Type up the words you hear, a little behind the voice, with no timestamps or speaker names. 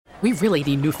We really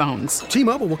need new phones.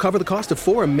 T-Mobile will cover the cost of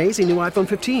 4 amazing new iPhone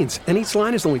 15s, and each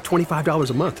line is only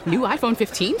 $25 a month. New iPhone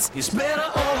 15s? It's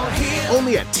better over here.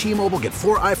 Only at T-Mobile, get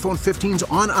 4 iPhone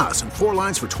 15s on us and 4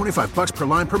 lines for $25 per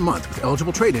line per month with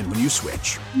eligible trade-in when you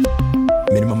switch.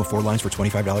 Minimum of 4 lines for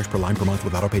 $25 per line per month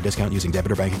with autopay discount using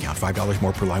debit or bank account. $5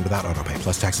 more per line without autopay,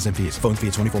 plus taxes and fees. Phone fee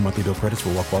at 24 monthly bill credits for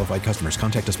well-qualified customers.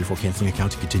 Contact us before canceling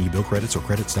account to continue bill credits or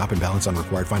credit stop and balance on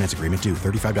required finance agreement due.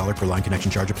 $35 per line connection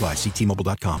charge applies. See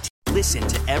T-Mobile.com. Listen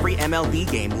to every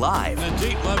MLB game live. In the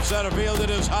deep left center field, it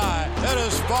is high, it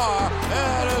is far,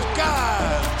 it is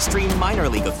gone. Stream minor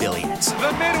league affiliates.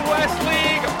 The Midwest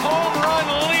League home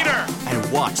run leader.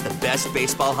 And watch the best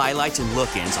baseball highlights and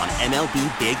look-ins on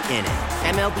MLB Big Inning.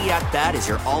 MLB At Bat is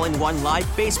your all-in-one live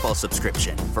baseball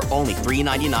subscription for only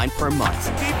 $3.99 per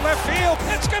month. Deep left field,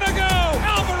 it's gonna go.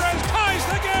 Alvarez ties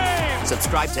the game.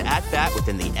 Subscribe to At Bat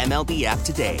within the MLB app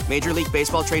today. Major League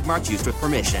Baseball trademarks used with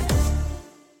permission.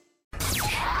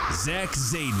 Zach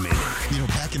Zaidman. You know,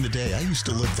 back in the day, I used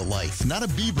to live the life. Not a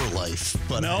Bieber life,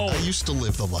 but I used to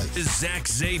live the life. Zach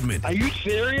Zaidman. Are you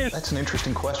serious? That's an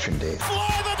interesting question, Dave.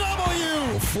 Fly the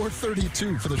W!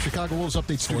 432 for the Chicago Wolves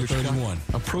update. 431.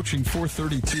 Approaching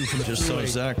 432 for the... Just saw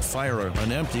Zach fire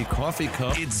an empty coffee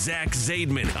cup. It's Zach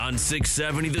Zaidman on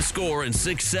 670 The Score and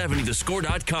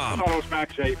 670thescore.com. Oh, it's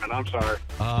Max Zaidman. I'm sorry.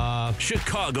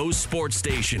 Chicago's sports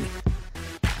station.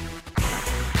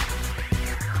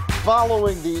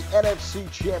 Following the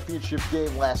NFC Championship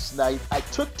game last night, I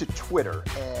took to Twitter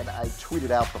and I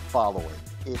tweeted out the following.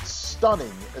 It's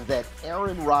stunning that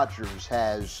Aaron Rodgers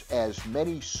has as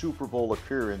many Super Bowl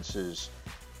appearances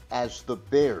as the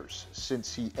Bears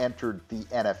since he entered the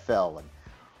NFL. And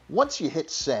once you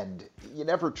hit send, you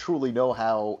never truly know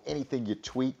how anything you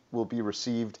tweet will be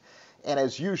received. And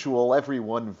as usual,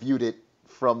 everyone viewed it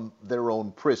from their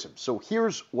own prism. So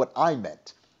here's what I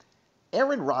meant.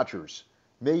 Aaron Rodgers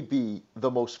may be the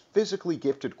most physically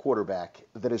gifted quarterback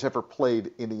that has ever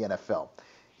played in the NFL.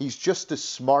 He's just as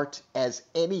smart as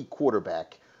any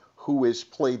quarterback who has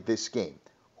played this game.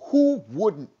 Who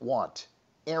wouldn't want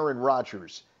Aaron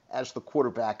Rodgers as the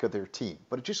quarterback of their team?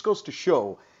 But it just goes to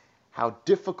show how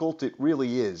difficult it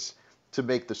really is to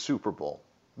make the Super Bowl.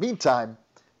 Meantime,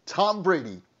 Tom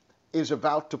Brady is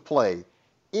about to play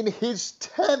in his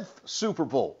 10th Super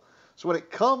Bowl. So when it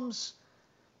comes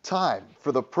time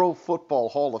for the Pro Football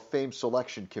Hall of Fame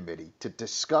Selection Committee to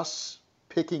discuss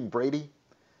picking Brady,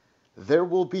 there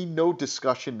will be no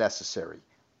discussion necessary.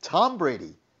 Tom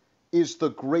Brady is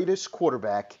the greatest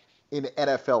quarterback in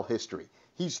NFL history.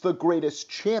 He's the greatest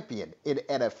champion in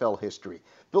NFL history.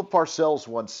 Bill Parcells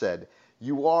once said,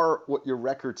 "You are what your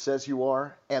record says you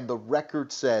are," and the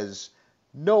record says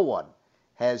no one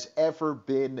has ever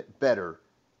been better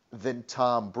than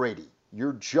Tom Brady.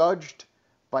 You're judged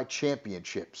by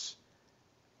championships.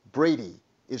 Brady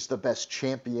is the best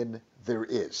champion there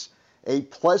is. A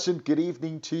pleasant good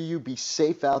evening to you. Be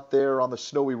safe out there on the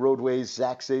snowy roadways.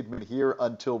 Zach Zaidman here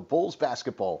until Bulls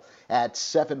basketball at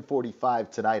 7:45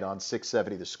 tonight on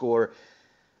 670 The Score.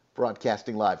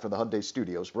 Broadcasting live from the Hyundai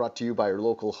Studios, brought to you by your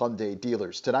local Hyundai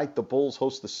dealers. Tonight, the Bulls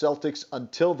host the Celtics.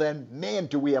 Until then, man,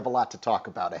 do we have a lot to talk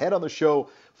about. Ahead on the show,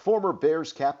 former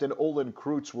Bears captain Olin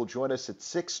Kreutz will join us at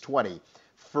 6:20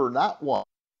 for not one,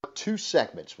 2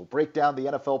 segments. We'll break down the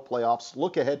NFL playoffs,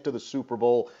 look ahead to the Super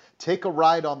Bowl, take a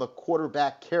ride on the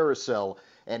quarterback carousel,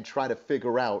 and try to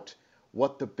figure out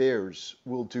what the Bears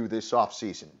will do this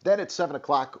offseason. Then at 7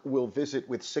 o'clock, we'll visit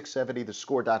with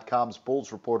 670thescore.com's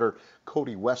Bulls reporter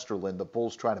Cody Westerlund. The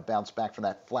Bulls trying to bounce back from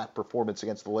that flat performance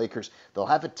against the Lakers. They'll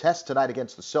have a test tonight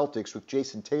against the Celtics with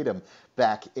Jason Tatum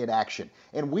back in action.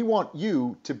 And we want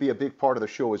you to be a big part of the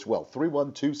show as well.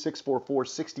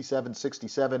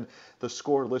 312-644-6767. The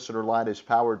Score listener line is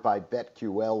powered by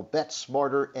BetQL. Bet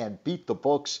smarter and beat the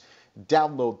books.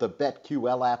 Download the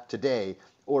BetQL app today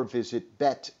or visit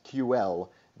betql.com.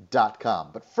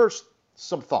 But first,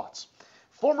 some thoughts.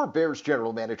 Former Bears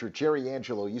general manager Jerry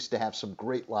Angelo used to have some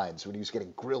great lines when he was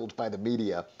getting grilled by the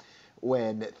media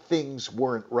when things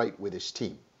weren't right with his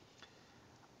team.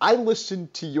 "I listen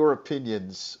to your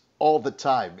opinions all the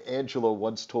time," Angelo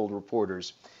once told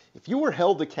reporters. "If you were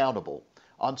held accountable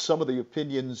on some of the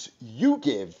opinions you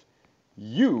give,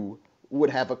 you would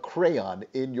have a crayon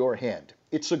in your hand."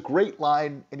 It's a great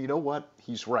line, and you know what?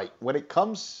 He's right. When it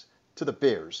comes to the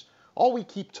Bears, all we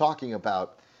keep talking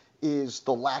about is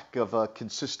the lack of a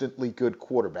consistently good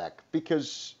quarterback,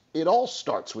 because it all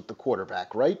starts with the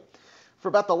quarterback, right? For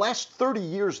about the last 30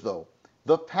 years, though,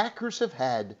 the Packers have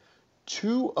had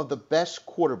 2 of the best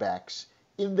quarterbacks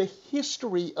in the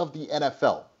history of the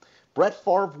NFL. Brett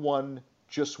Favre won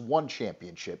just 1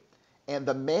 championship, and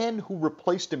the man who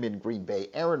replaced him in Green Bay,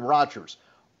 Aaron Rodgers,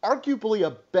 arguably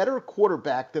a better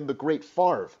quarterback than the great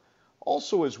Favre,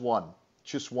 also has won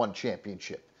just one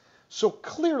championship. So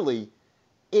clearly,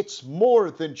 it's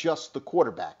more than just the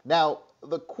quarterback. Now,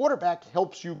 the quarterback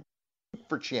helps you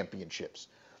for championships,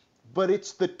 but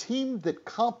it's the team that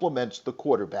complements the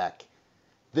quarterback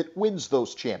that wins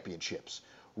those championships.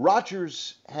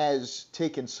 Rodgers has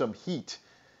taken some heat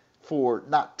for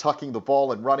not tucking the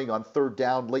ball and running on third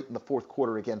down late in the fourth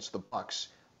quarter against the Bucs.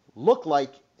 Looked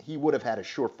like he would have had a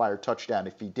surefire touchdown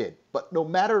if he did. But no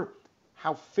matter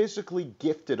how physically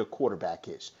gifted a quarterback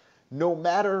is, no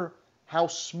matter how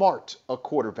smart a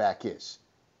quarterback is,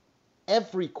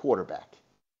 every quarterback,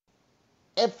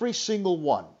 every single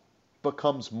one,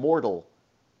 becomes mortal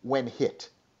when hit.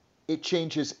 It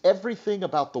changes everything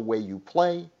about the way you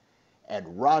play,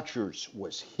 and Rodgers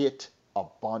was hit a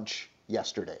bunch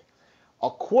yesterday. A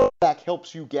quarterback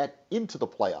helps you get into the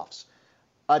playoffs.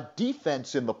 A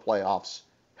defense in the playoffs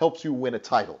helps you win a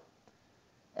title.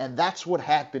 And that's what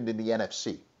happened in the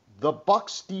NFC. The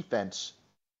Bucs defense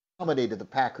dominated the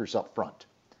Packers up front,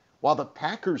 while the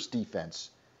Packers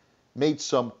defense made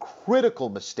some critical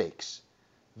mistakes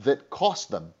that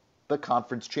cost them the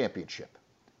conference championship.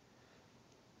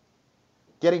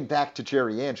 Getting back to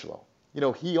Jerry Angelo,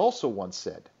 he also once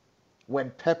said,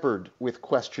 when peppered with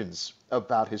questions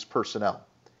about his personnel,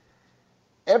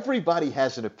 everybody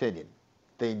has an opinion.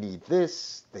 They need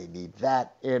this, they need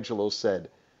that. Angelo said,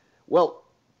 well,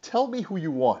 tell me who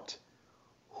you want.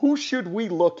 Who should we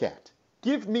look at?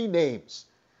 Give me names.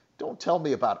 Don't tell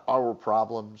me about our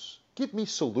problems. Give me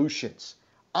solutions.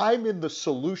 I'm in the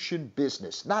solution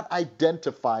business, not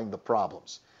identifying the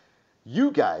problems.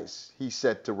 You guys, he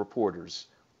said to reporters,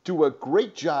 do a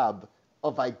great job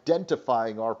of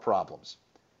identifying our problems.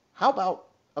 How about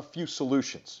a few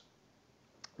solutions?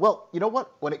 Well, you know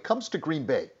what? When it comes to Green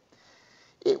Bay,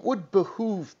 it would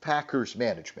behoove Packers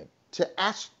management to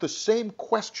ask the same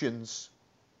questions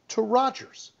to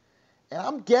Rodgers. And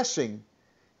I'm guessing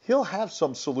he'll have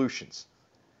some solutions.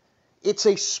 It's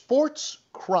a sports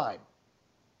crime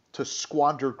to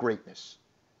squander greatness.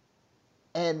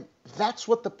 And that's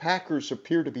what the Packers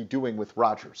appear to be doing with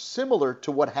Rodgers, similar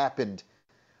to what happened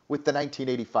with the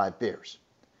 1985 Bears.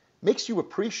 Makes you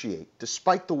appreciate,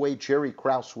 despite the way Jerry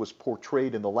Krause was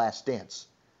portrayed in The Last Dance,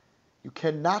 you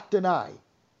cannot deny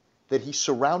that he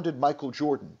surrounded Michael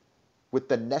Jordan with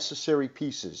the necessary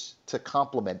pieces to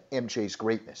complement MJ's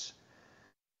greatness.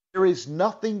 There is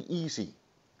nothing easy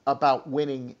about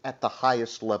winning at the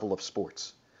highest level of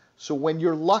sports. So when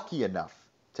you're lucky enough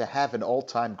to have an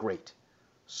all-time great,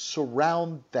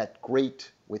 surround that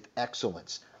great with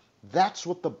excellence. That's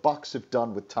what the Bucs have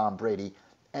done with Tom Brady,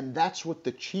 and that's what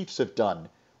the Chiefs have done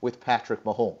with Patrick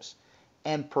Mahomes.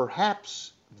 And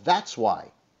perhaps that's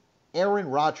why Aaron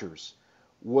Rodgers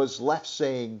was left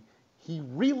saying he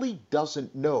really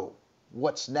doesn't know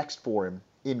what's next for him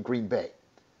in Green Bay.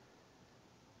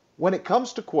 When it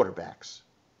comes to quarterbacks,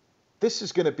 this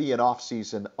is going to be an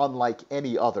offseason unlike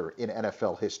any other in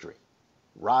NFL history.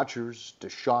 Rodgers,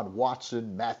 Deshaun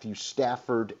Watson, Matthew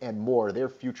Stafford, and more, their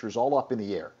futures all up in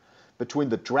the air. Between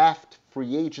the draft,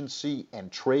 free agency,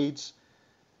 and trades,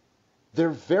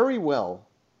 there very well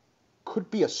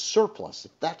could be a surplus,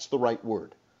 if that's the right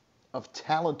word, of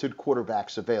talented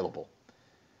quarterbacks available.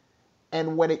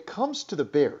 And when it comes to the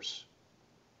Bears,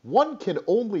 one can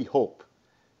only hope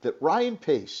that Ryan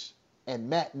Pace and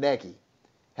Matt Nagy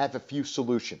have a few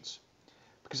solutions.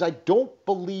 Because I don't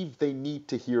believe they need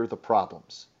to hear the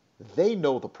problems. They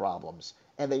know the problems,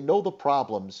 and they know the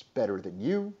problems better than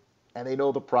you, and they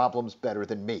know the problems better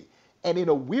than me. And in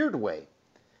a weird way,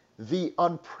 the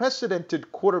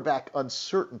unprecedented quarterback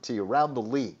uncertainty around the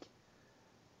league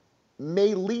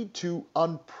may lead to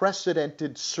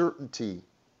unprecedented certainty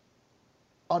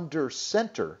under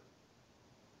center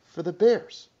for the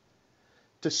Bears.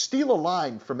 To steal a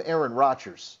line from Aaron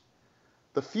Rodgers,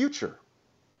 the future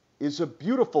is a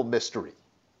beautiful mystery,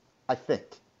 I think.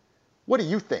 What do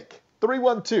you think?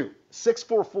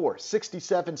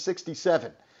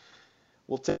 312-644-6767.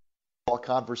 We'll take the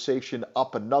conversation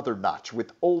up another notch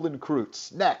with Olin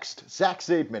Kreutz. Next, Zach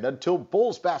Zaidman until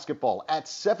Bulls basketball at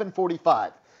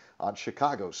 7:45 on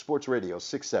Chicago Sports Radio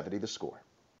 670 The Score.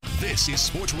 This is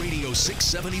Sports Radio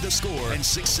 670 The Score and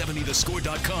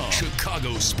 670thescore.com,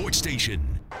 Chicago Sports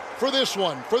Station. For this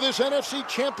NFC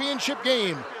Championship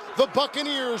game, the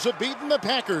Buccaneers have beaten the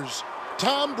Packers.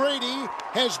 Tom Brady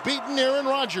has beaten Aaron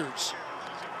Rodgers.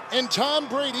 And Tom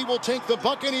Brady will take the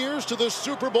Buccaneers to the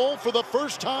Super Bowl for the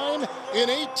first time in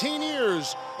 18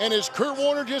 years. And as Kurt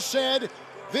Warner just said,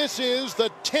 this is the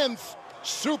 10th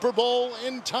Super Bowl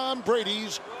in Tom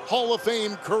Brady's Hall of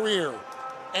Fame career.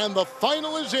 And the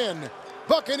final is in.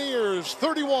 Buccaneers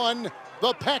 31,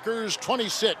 the Packers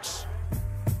 26.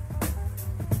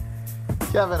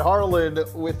 Kevin Harlan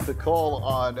with the call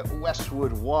on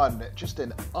Westwood One. Just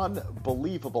an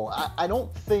unbelievable. I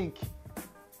don't think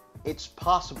it's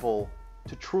possible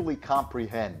to truly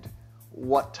comprehend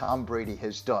what Tom Brady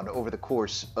has done over the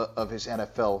course of his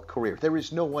NFL career. There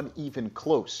is no one even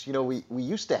close. You know, we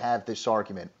used to have this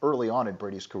argument early on in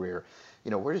Brady's career. You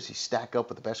know, where does he stack up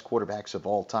with the best quarterbacks of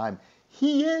all time?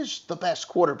 He is the best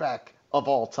quarterback of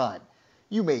all time.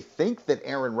 You may think that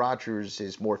Aaron Rodgers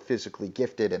is more physically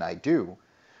gifted, and I do,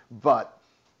 but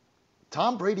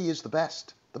Tom Brady is the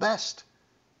best.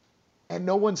 And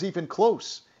no one's even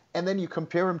close. And then you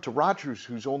compare him to Rodgers,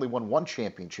 who's only won one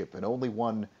championship and only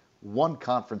won one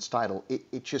conference title.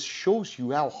 It just shows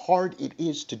you how hard it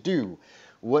is to do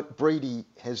what Brady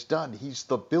has done. He's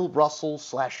the Bill Russell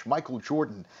 / Michael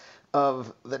Jordan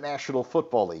of the National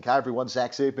Football League. Hi, everyone.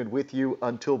 Zach Zaidman with you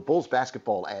until Bulls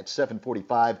basketball at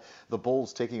 7:45. The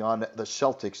Bulls taking on the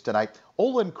Celtics tonight.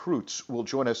 Olin Kreutz will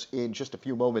join us in just a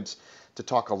few moments to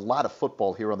talk a lot of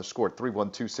football here on the Score,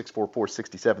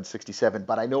 312-644-6767.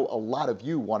 But I know a lot of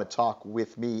you want to talk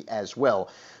with me as well.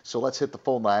 So let's hit the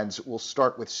phone lines. We'll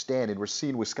start with Stan in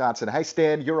Racine, Wisconsin. Hi,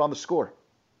 Stan. You're on the Score.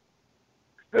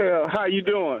 Hey, how you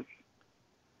doing?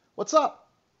 What's up?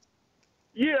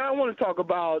 Yeah, I want to talk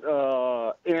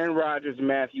about Aaron Rodgers,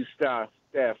 Matthew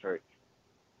Stafford.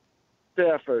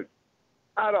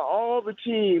 Out of all the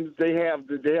teams, they have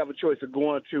a choice of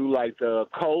going to, like the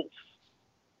Colts,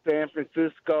 San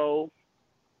Francisco.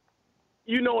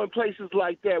 You know, in places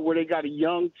like that where they got a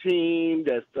young team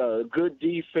that's a good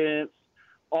defense,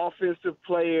 offensive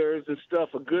players and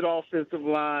stuff, a good offensive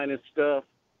line and stuff.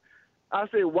 I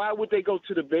say, why would they go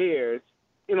to the Bears?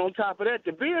 And on top of that,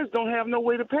 the Bears don't have no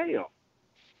way to pay them.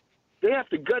 They have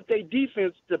to gut their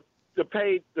defense to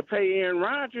pay Aaron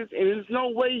Rodgers, and there's no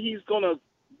way he's going to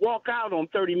walk out on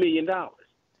 $30 million.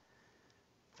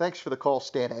 Thanks for the call,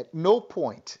 Stan. At no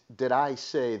point did I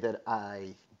say that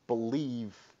I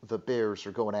believe the Bears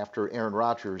are going after Aaron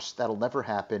Rodgers. That'll never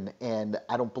happen, and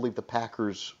I don't believe the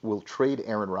Packers will trade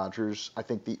Aaron Rodgers. I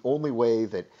think the only way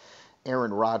that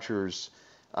Aaron Rodgers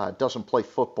doesn't play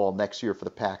football next year for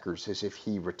the Packers is if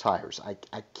he retires. I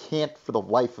can't for the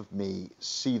life of me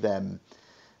see them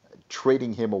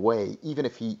trading him away, even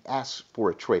if he asks for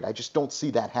a trade. I just don't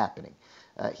see that happening.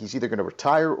 He's either going to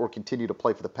retire or continue to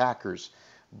play for the Packers.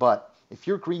 But if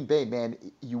you're Green Bay, man,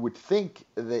 you would think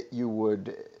that you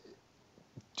would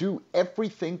do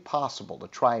everything possible to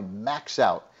try and max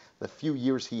out the few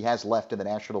years he has left in the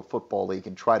National Football League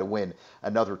and try to win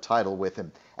another title with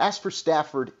him. As for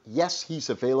Stafford, yes, he's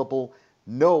available.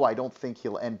 No, I don't think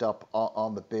he'll end up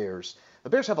on the Bears. The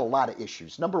Bears have a lot of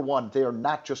issues. Number one, they are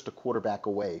not just a quarterback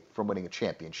away from winning a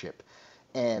championship.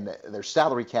 And their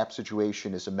salary cap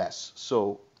situation is a mess.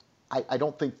 So I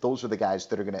don't think those are the guys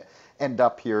that are going to end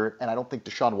up here. And I don't think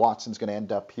Deshaun Watson's going to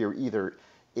end up here either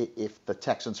if the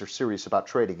Texans are serious about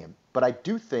trading him. But I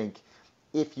do think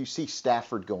if you see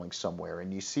Stafford going somewhere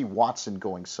and you see Watson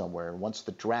going somewhere, and once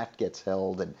the draft gets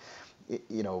held and,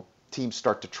 you know, teams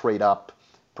start to trade up,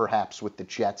 perhaps with the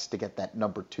Jets to get that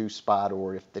number 2 spot,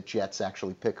 or if the Jets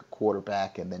actually pick a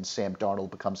quarterback and then Sam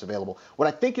Darnold becomes available. What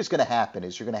I think is going to happen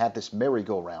is you're going to have this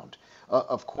merry-go-round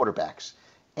of quarterbacks.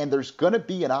 And there's going to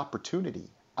be an opportunity,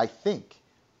 I think,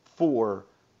 for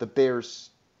the Bears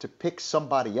to pick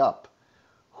somebody up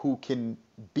who can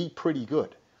be pretty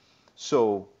good.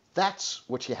 So that's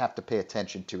what you have to pay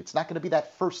attention to. It's not going to be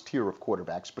that first tier of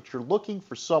quarterbacks, but you're looking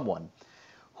for someone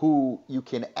who you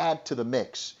can add to the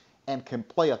mix and can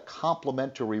play a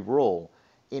complementary role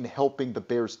in helping the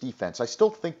Bears defense. I still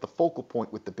think the focal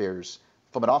point with the Bears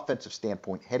from an offensive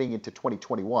standpoint heading into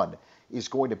 2021 is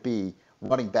going to be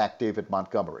running back David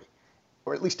Montgomery,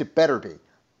 or at least it better be,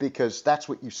 because that's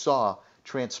what you saw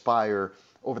transpire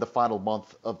over the final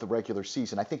month of the regular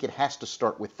season. I think it has to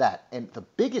start with that. And the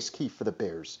biggest key for the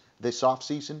Bears this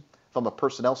offseason, from a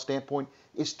personnel standpoint,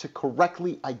 is to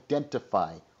correctly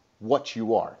identify what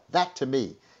you are. That, to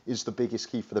me, is the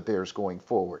biggest key for the Bears going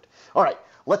forward. All right,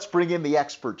 let's bring in the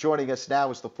expert. Joining us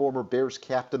now is the former Bears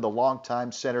captain, the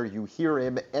longtime center. You hear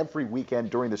him every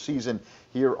weekend during the season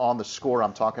here on The Score.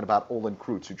 I'm talking about Olin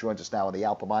Kreutz, who joins us now on the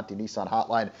Al Piemonte Nissan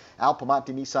hotline. Al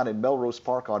Piemonte Nissan in Melrose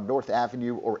Park on North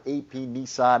Avenue, or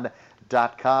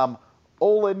apnissan.com.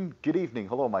 Olin, good evening.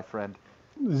 Hello, my friend.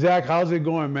 Zach, how's it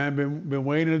going, man? Been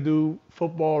waiting to do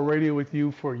football radio with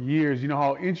you for years. You know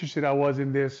how interested I was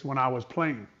in this when I was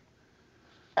playing.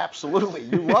 Absolutely.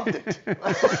 You loved it.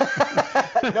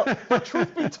 No, but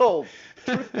truth be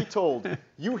told,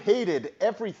 you hated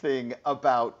everything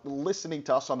about listening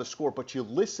to us on The Score, but you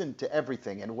listened to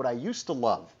everything. And what I used to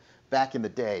love back in the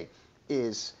day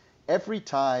is every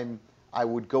time I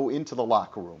would go into the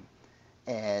locker room,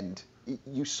 and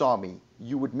you saw me.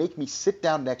 You would make me sit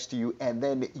down next to you, and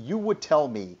then you would tell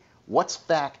me what's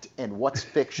fact and what's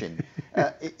fiction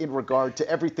in regard to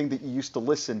everything that you used to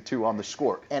listen to on the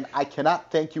Score. And I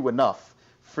cannot thank you enough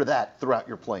for that throughout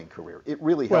your playing career. It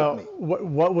really helped me.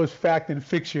 What was fact and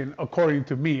fiction, according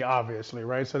to me, obviously,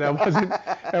 right? So that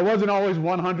wasn't always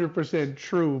 100%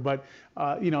 true. But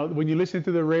when you listen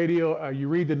to the radio, you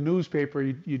read the newspaper,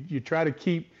 you try to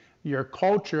keep your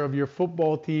culture of your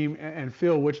football team and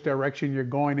feel which direction you're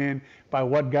going in by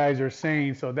what guys are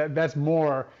saying. So that's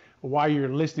more why you're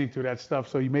listening to that stuff.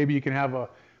 So maybe you can have a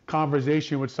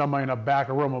conversation with somebody in a back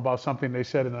room about something they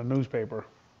said in a newspaper.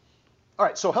 All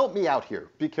right, so help me out here,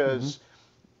 because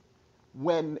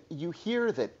when you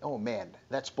hear that, oh man,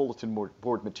 that's bulletin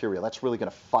board material, that's really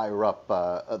going to fire up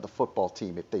the football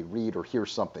team if they read or hear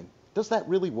something, does that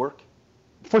really work?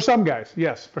 For some guys,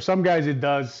 yes. For some guys it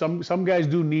does. Some guys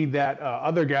do need that.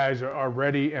 Other guys are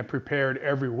ready and prepared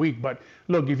every week. But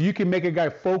look, if you can make a guy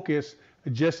focus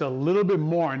just a little bit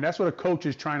more, and that's what a coach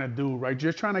is trying to do, right?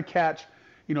 Just trying to catch,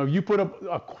 if you put up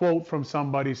a quote from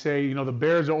somebody, say, the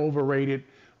Bears are overrated,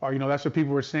 or, that's what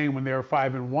people were saying when they were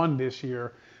 5-1 this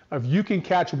year. If you can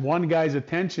catch one guy's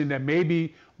attention that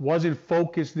maybe wasn't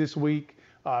focused this week,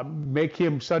 make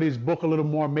him study his book a little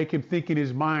more, make him think in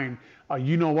his mind,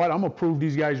 you know what, I'm going to prove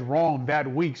these guys wrong that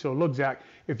week. So look, Zach,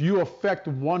 if you affect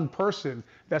one person,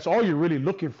 that's all you're really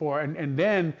looking for. And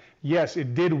then, yes,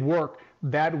 it did work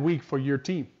that week for your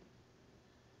team.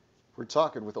 We're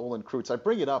talking with Olin Kreutz. I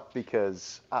bring it up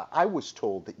because I was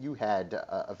told that you had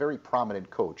a very prominent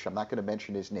coach, I'm not going to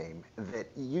mention his name, that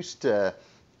used to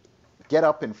get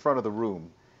up in front of the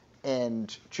room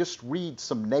and just read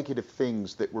some negative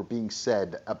things that were being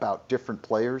said about different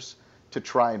players to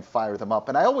try and fire them up.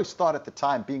 And I always thought at the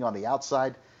time, being on the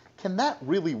outside, can that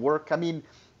really work? I mean,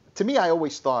 to me, I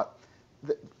always thought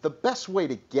the best way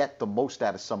to get the most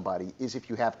out of somebody is if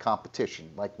you have competition,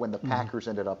 like when the Packers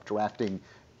ended up drafting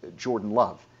Jordan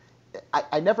Love.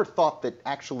 I never thought that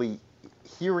actually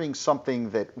hearing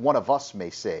something that one of us may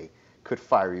say could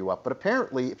fire you up. But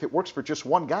apparently, if it works for just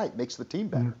one guy, it makes the team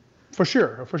better. For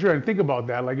sure. And think about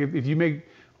that. Like if you make,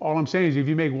 all I'm saying is if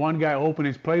you make one guy open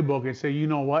his playbook and say, you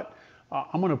know what,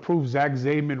 I'm going to prove Zach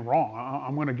Zaidman wrong.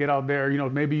 I'm going to get out there.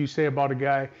 Maybe you say about a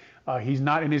guy, he's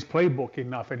not in his playbook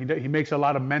enough, and he makes a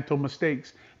lot of mental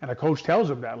mistakes. And a coach tells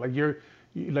him that.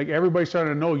 Like everybody's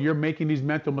starting to know you're making these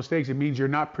mental mistakes. It means you're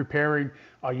not preparing.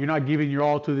 You're not giving your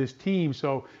all to this team.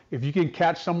 So if you can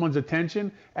catch someone's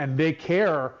attention and they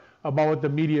care about what the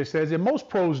media says, and most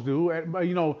pros do,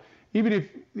 even if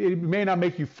it may not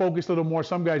make you focus a little more,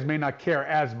 some guys may not care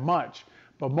as much,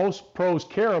 but most pros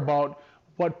care about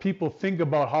what people think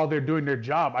about how they're doing their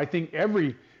job. I think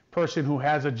every person who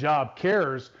has a job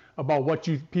cares about what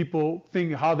people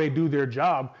think, how they do their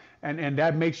job. And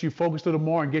that makes you focus a little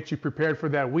more and gets you prepared for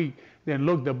that week. Then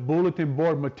look, the bulletin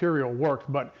board material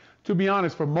worked. But to be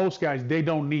honest, for most guys, they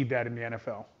don't need that in the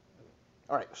NFL.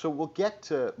 All right, so we'll get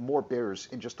to more Bears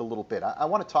in just a little bit. I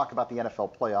want to talk about the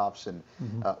NFL playoffs and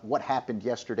what happened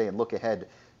yesterday and look ahead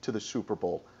to the Super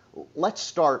Bowl. Let's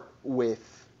start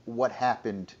with what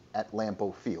happened at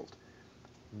Lambeau Field.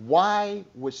 Why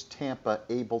was Tampa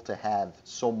able to have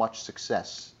so much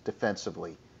success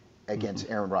defensively against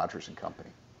Aaron Rodgers and company?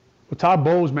 Well, Todd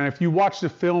Bowles, man, if you watch the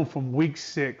film from Week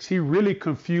 6, he really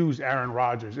confused Aaron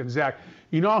Rodgers. And Zach,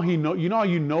 you know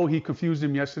how he confused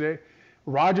him yesterday?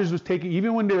 Rodgers was taking,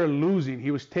 even when they were losing,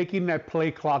 he was taking that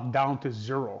play clock down to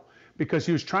 0 because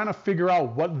he was trying to figure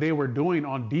out what they were doing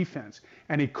on defense,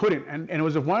 and he couldn't. And it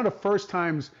was one of the first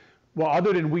times, well,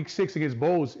 other than Week 6 against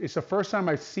Bowles, it's the first time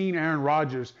I've seen Aaron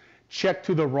Rodgers check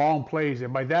to the wrong plays.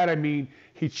 And by that, I mean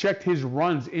he checked his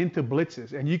runs into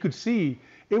blitzes. And you could see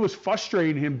it was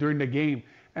frustrating him during the game.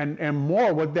 And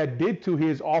more, what that did to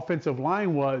his offensive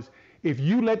line was if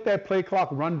you let that play clock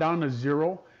run down to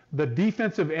 0, the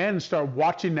defensive ends start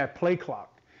watching that play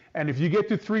clock. And if you get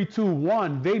to 3, 2,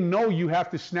 1, they know you have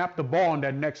to snap the ball on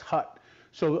that next hut.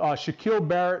 So Shaquille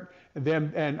Barrett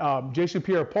and Jason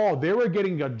Pierre-Paul, they were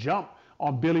getting a jump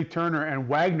on Billy Turner and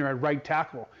Wagner at right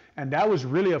tackle. And that was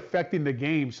really affecting the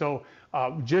game. So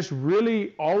just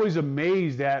really always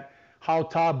amazed at how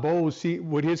Todd Bowles,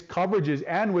 with his coverages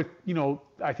and with,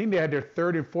 I think they had their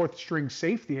 3rd and 4th string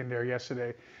safety in there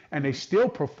yesterday, and they still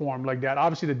performed like that.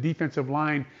 Obviously, the defensive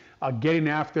line getting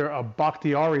after a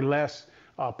Bakhtiari-less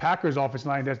Packers offensive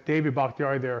line, that's David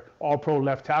Bakhtiari, their all-pro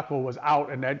left tackle, was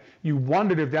out, and that you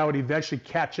wondered if that would eventually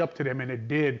catch up to them, and it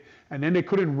did. And then they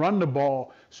couldn't run the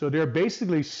ball, so they're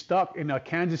basically stuck in a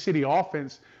Kansas City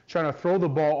offense trying to throw the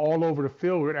ball all over the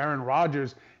field with Aaron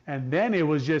Rodgers. And then it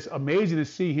was just amazing to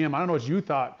see him. I don't know what you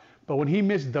thought, But when he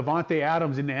missed Davante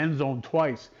Adams in the end zone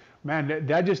twice, man,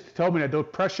 that just told me that the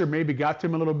pressure maybe got to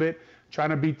him a little bit.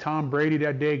 Trying to beat Tom Brady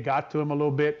that day got to him a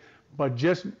little bit. But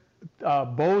just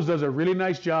Bowles does a really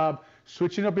nice job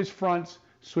switching up his fronts,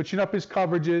 switching up his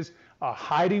coverages,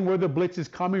 hiding where the blitz is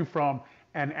coming from.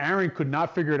 And Aaron could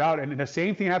not figure it out. And the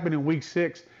same thing happened in week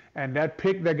 6. And that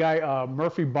pick that guy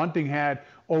Murphy Bunting had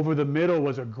over the middle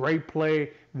was a great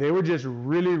play. They were just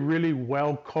really, really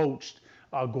well coached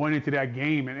going into that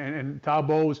game. And Todd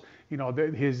Bowles,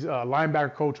 his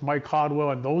linebacker coach, Mike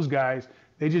Caldwell, and those guys,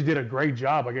 they just did a great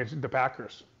job against the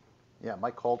Packers. Yeah,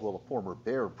 Mike Caldwell, a former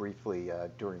Bear, briefly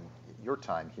during your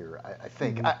time here, I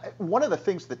think. One of the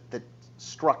things that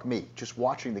struck me just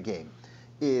watching the game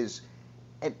is,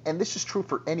 and this is true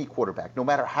for any quarterback, no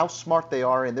matter how smart they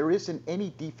are, and there isn't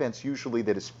any defense usually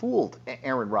that has fooled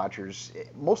Aaron Rodgers.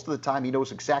 Most of the time he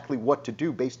knows exactly what to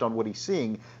do based on what he's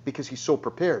seeing because he's so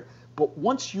prepared. But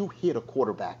once you hit a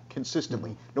quarterback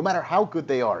consistently, no matter how good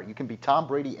they are, you can be Tom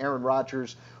Brady, Aaron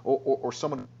Rodgers, or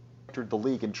someone who entered the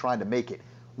league and trying to make it.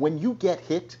 When you get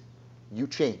hit, you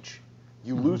change.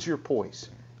 You lose your poise.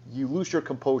 You lose your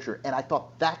composure. And I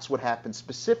thought that's what happened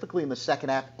specifically in the second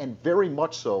half, and very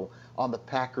much so on the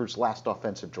Packers' last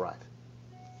offensive drive.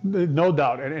 No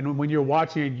doubt. And when you're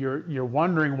watching it, you're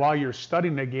wondering while you're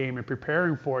studying the game and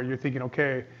preparing for it, you're thinking,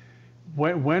 okay,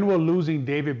 when will losing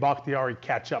David Bakhtiari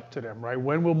catch up to them, right?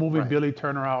 When will moving Billy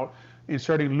Turner out,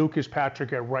 inserting Lucas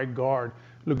Patrick at right guard?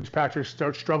 Lucas Patrick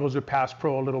struggles with pass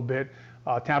pro a little bit.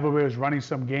 Tampa Bay was running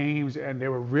some games, and they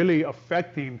were really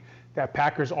affecting that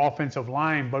Packers offensive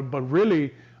line. But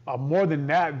really, more than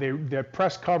that, their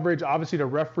press coverage, obviously the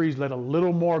referees let a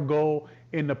little more go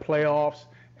in the playoffs,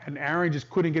 and Aaron just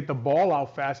couldn't get the ball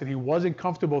out fast, and he wasn't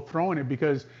comfortable throwing it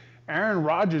because Aaron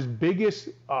Rodgers' biggest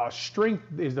strength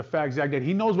is the fact, Zach, that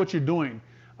he knows what you're doing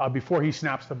before he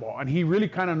snaps the ball. And he really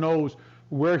kind of knows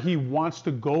where he wants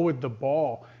to go with the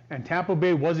ball. And Tampa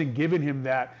Bay wasn't giving him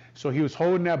that. So he was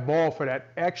holding that ball for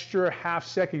that extra half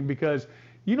second because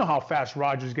you know how fast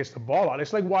Rodgers gets the ball out.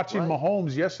 It's like watching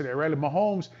Mahomes yesterday, right?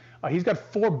 Mahomes, he's got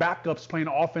 4 backups playing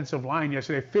offensive line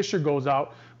yesterday. Fisher goes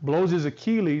out, blows his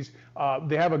Achilles.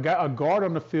 They have a guard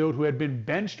on the field who had been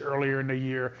benched earlier in the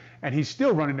year, and he's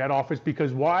still running that offense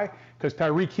because why? Because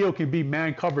Tyreek Hill can be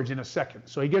man coverage in a second.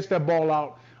 So he gets that ball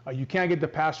out. You can't get the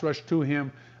pass rush to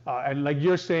him. And like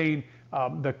you're saying,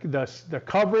 the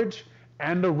coverage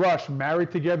and the rush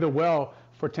married together well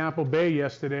for Tampa Bay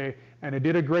yesterday, and it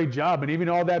did a great job. And even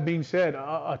all that being said,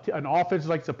 an offense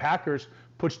like the Packers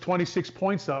puts 26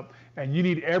 points up, and you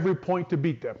need every point to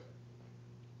beat them.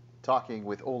 Talking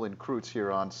with Olin Kreutz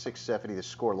here on 670 The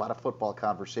Score. A lot of football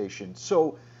conversation.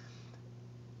 So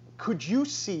could you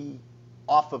see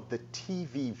off of the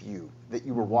TV view that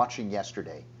you were watching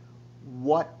yesterday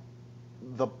what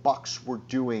the Bucs were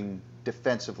doing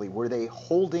defensively? Were they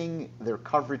holding their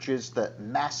coverages,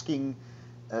 masking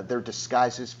their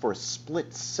disguises for a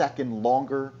split second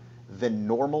longer than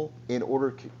normal in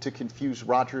order to confuse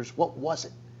Rodgers? What was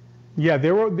it? Yeah,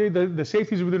 the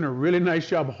safeties were doing a really nice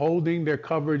job holding their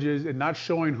coverages and not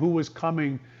showing who was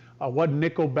coming, what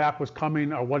nickel back was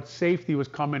coming, or what safety was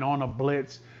coming on a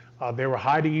blitz. They were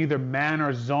hiding either man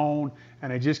or zone,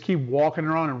 and they just keep walking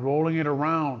around and rolling it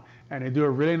around, and they do a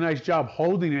really nice job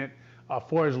holding it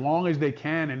for as long as they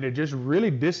can, and they're just really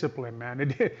disciplined,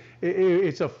 man.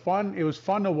 It was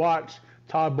fun to watch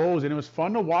Todd Bowles, and it was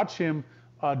fun to watch him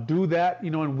do that,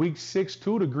 in week 6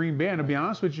 too to Green Bay. And to be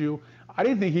honest with you, I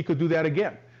didn't think he could do that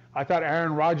again. I thought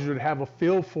Aaron Rodgers would have a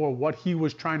feel for what he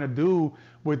was trying to do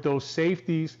with those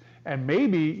safeties. And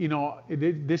maybe,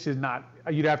 this is not,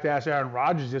 you'd have to ask Aaron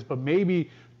Rodgers this, but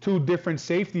maybe 2 different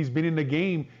safeties being in the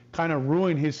game kind of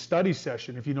ruined his study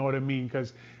session, if you know what I mean.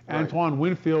 Because Antoine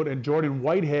Winfield and Jordan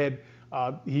Whitehead,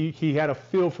 he had a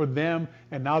feel for them,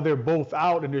 and now they're both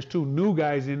out, and there's 2 new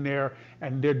guys in there,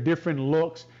 and they're different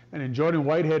looks. And then Jordan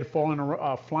Whitehead flying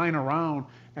around,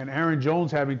 and Aaron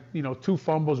Jones having 2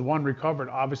 fumbles, 1 recovered,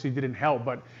 obviously didn't help.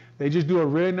 But they just do a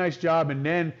really nice job. And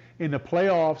then in the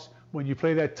playoffs, when you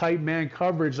play that tight man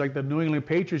coverage like the New England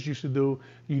Patriots used to do,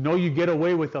 you get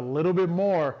away with a little bit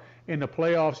more in the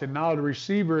playoffs. And now the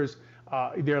receivers,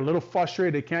 they're a little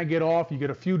frustrated. They can't get off. You get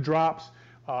a few drops,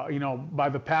 by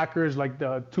the Packers, like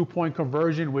the 2-point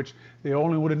conversion, which they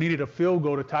only would have needed a field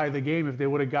goal to tie the game if they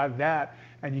would have got that.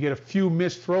 And you get a few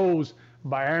missed throws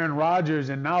by Aaron Rodgers,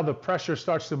 and now the pressure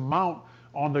starts to mount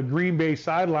on the Green Bay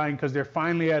sideline because they're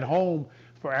finally at home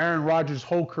for Aaron Rodgers'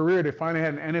 whole career. They finally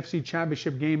had an NFC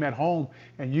Championship game at home,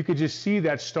 and you could just see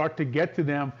that start to get to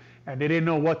them, and they didn't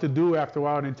know what to do after a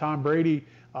while. And Tom Brady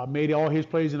made all his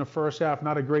plays in the first half,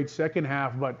 not a great second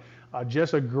half, but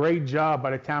just a great job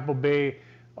by the Tampa Bay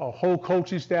whole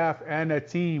coaching staff and that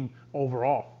team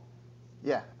overall.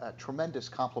 Yeah, tremendous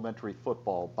complimentary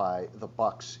football by the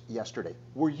Bucs yesterday.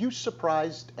 Were you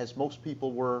surprised, as most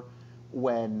people were,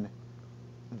 when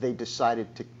they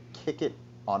decided to kick it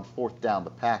on 4th down,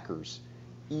 the Packers,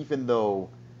 even though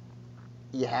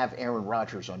you have Aaron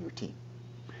Rodgers on your team?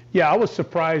 Yeah, I was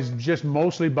surprised just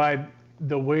mostly by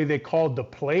the way they called the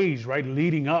plays, right,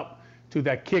 leading up to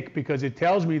that kick, because it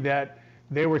tells me that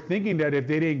they were thinking that if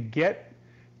they didn't get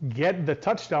the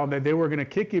touchdown, that they were going to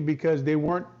kick it, because they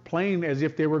weren't playing as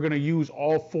if they were going to use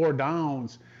all 4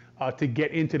 downs to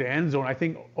get into the end zone. I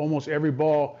think almost every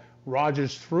ball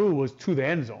Rodgers threw was to the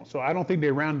end zone. So I don't think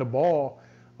they ran the ball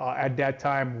at that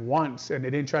time once, and they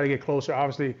didn't try to get closer.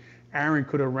 Obviously, Aaron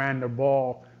could have ran the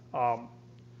ball.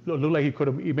 Looked like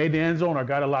he made the end zone or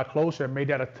got a lot closer and made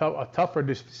that a tougher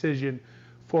decision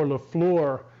for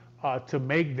LaFleur to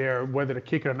make there, whether to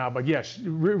kick it or not. But yes,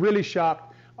 really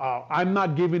shocked. I'm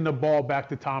not giving the ball back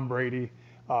to Tom Brady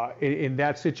in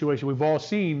that situation. We've all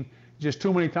seen just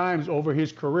too many times over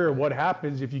his career what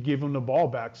happens if you give him the ball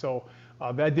back. So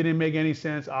that didn't make any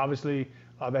sense. Obviously,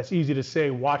 that's easy to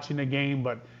say watching the game,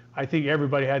 but I think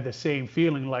everybody had the same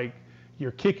feeling, like,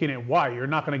 you're kicking it. Why? You're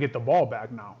not going to get the ball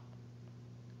back now.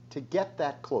 To get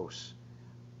that close,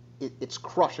 it's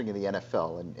crushing in the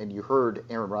NFL. And you heard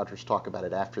Aaron Rodgers talk about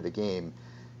it after the game,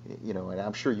 and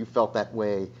I'm sure you felt that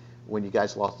way when you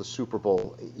guys lost the Super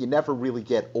Bowl. You never really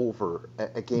get over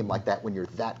a game like that when you're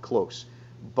that close.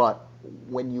 But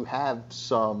when you have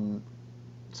some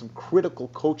critical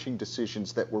coaching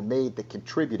decisions that were made that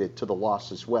contributed to the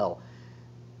loss as well,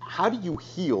 how do you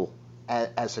heal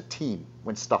as a team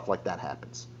when stuff like that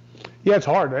happens? Yeah, it's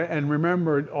hard. And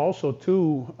remember also,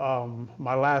 too,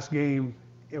 my last game,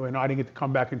 I didn't get to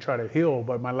come back and try to heal,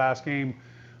 but my last game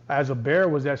as a Bear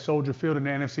was at Soldier Field in the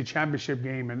NFC Championship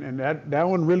game. And that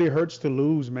one really hurts to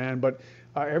lose, man. But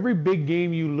every big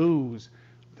game you lose,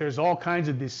 there's all kinds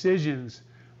of decisions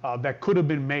that could have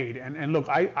been made. And look,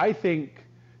 I think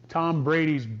Tom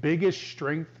Brady's biggest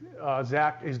strength,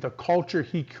 Zach, is the culture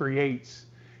he creates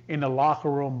in the locker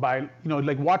room by,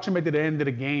 like watch him at the end of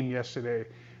the game yesterday.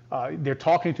 They're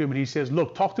talking to him and he says,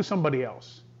 look, talk to somebody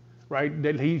else, right?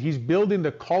 That he's building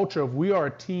the culture of, we are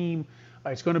a team.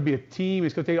 It's going to be a team.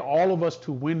 It's going to take all of us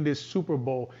to win this Super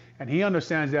Bowl. And he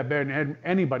understands that better than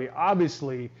anybody,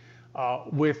 obviously,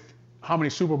 with how many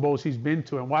Super Bowls he's been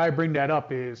to. And why I bring that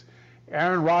up is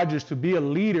Aaron Rodgers, to be a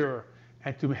leader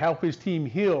and to help his team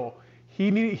heal,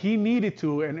 he needed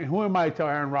to, and who am I to tell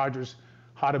Aaron Rodgers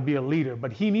how to be a leader?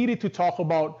 But he needed to talk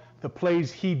about the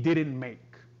plays he didn't make,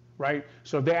 right?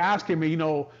 So if they ask him,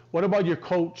 what about your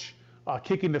coach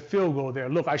kicking the field goal there?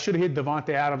 Look, I should have hit Davante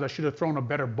Adams. I should have thrown a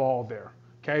better ball there,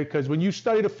 okay? Because when you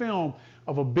study the film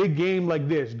of a big game like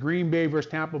this, Green Bay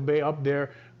versus Tampa Bay up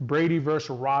there, Brady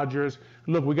versus Rodgers,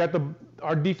 look, we got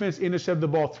our defense intercepted the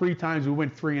ball 3 times. We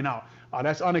went 3 and out.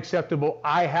 That's unacceptable.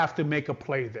 I have to make a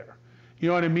play there. You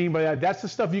know what I mean by that? That's the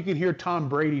stuff you can hear Tom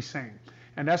Brady saying.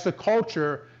 And that's the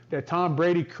culture that Tom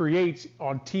Brady creates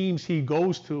on teams he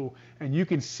goes to. And you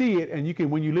can see it,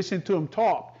 and when you listen to him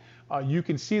talk, you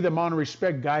can see the amount of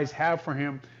respect guys have for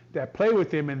him that play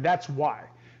with him, and that's why.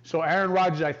 So Aaron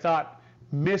Rodgers, I thought,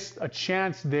 missed a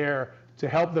chance there to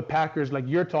help the Packers, like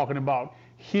you're talking about,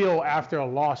 heal after a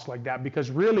loss like that,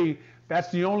 because really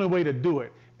that's the only way to do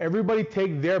it. Everybody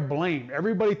take their blame.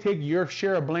 Everybody take your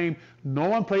share of blame. No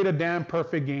one played a damn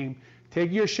perfect game.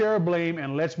 Take your share of blame,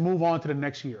 and let's move on to the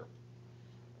next year.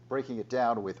 Breaking it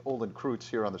down with Olin Kreutz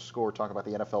here on The Score, talking about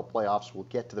the NFL playoffs. We'll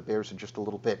get to the Bears in just a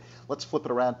little bit. Let's flip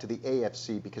it around to the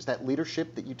AFC, because that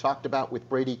leadership that you talked about with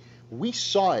Brady, we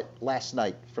saw it last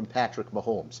night from Patrick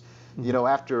Mahomes. Mm-hmm.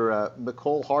 After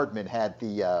Mecole Hardman had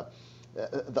the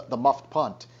muffed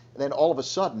punt, and then all of a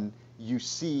sudden you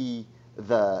see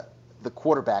the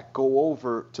quarterback go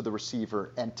over to the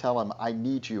receiver and tell him, I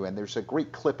need you. And there's a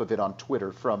great clip of it on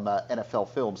Twitter from NFL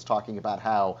Films talking about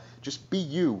how just be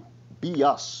you, be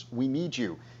us, we need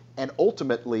you. And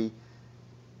ultimately,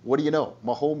 what do you know?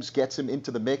 Mahomes gets him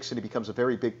into the mix and he becomes a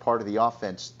very big part of the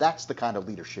offense. That's the kind of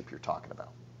leadership you're talking about.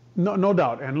 No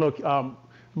doubt. And look,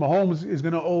 Mahomes is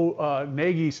going to owe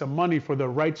Nagy some money for the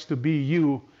rights to be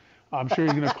you. I'm sure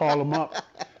he's going to call him up.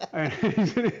 And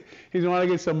he's going to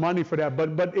get some money for that.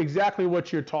 But exactly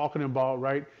what you're talking about,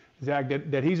 right, Zach,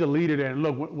 that he's a leader there. And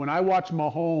look, when I watch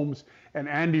Mahomes and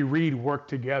Andy Reid work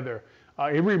together,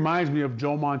 it reminds me of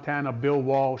Joe Montana, Bill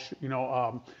Walsh,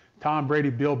 Tom Brady,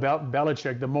 Bill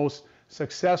Belichick, the most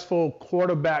successful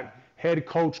quarterback head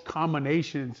coach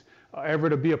combinations ever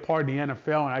to be a part of the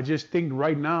NFL. And I just think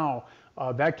right now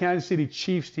that Kansas City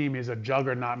Chiefs team is a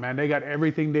juggernaut, man. They got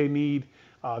everything they need.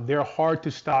 They're hard to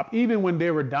stop. Even when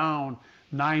they were down,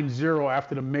 9-0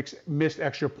 after the missed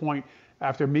extra point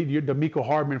after the Mecole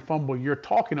Hardman fumble. You're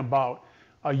talking about,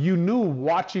 you knew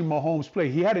watching Mahomes play,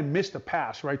 he hadn't missed a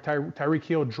pass, right? Tyreek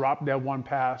Hill dropped that one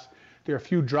pass. There are a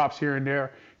few drops here and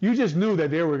there. You just knew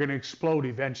that they were going to explode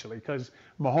eventually because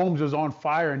Mahomes was on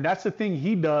fire. And that's the thing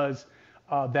he does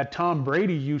that Tom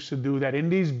Brady used to do, that in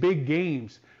these big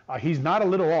games, he's not a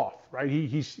little off, right?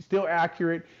 He's still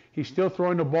accurate. He's still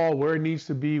throwing the ball where it needs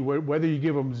to be, whether you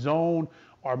give him zone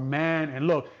or man. And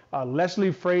look,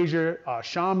 Leslie Frazier,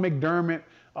 Sean McDermott,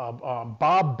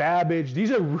 Bob Babbage, these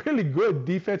are really good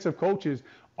defensive coaches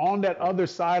on that other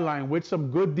sideline with some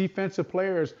good defensive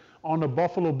players on the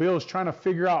Buffalo Bills trying to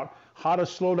figure out how to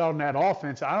slow down that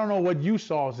offense. I don't know what you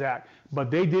saw, Zach,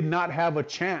 but they did not have a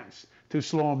chance to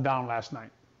slow them down last night.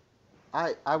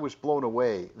 I was blown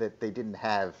away that they didn't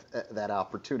have that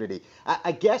opportunity.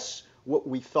 I guess what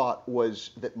we thought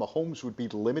was that Mahomes would be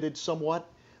limited somewhat,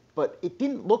 but it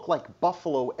didn't look like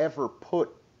Buffalo ever put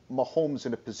Mahomes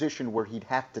in a position where he'd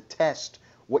have to test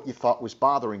what you thought was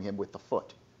bothering him with the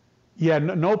foot. Yeah,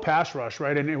 no pass rush,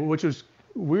 right? And which was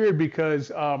weird because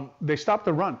they stopped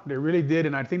the run. They really did.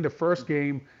 And I think the first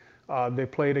game they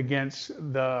played against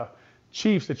the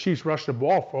Chiefs rushed the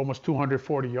ball for almost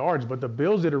 240 yards. But the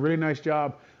Bills did a really nice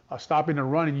job stopping the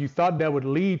run. And you thought that would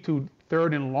lead to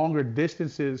third and longer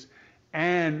distances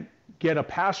and get a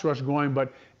pass rush going.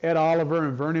 But Ed Oliver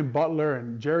and Vernon Butler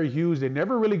and Jerry Hughes, they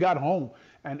never really got home.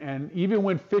 And even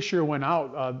when Fisher went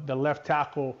out, the left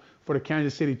tackle for the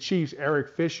Kansas City Chiefs, Eric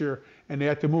Fisher, and they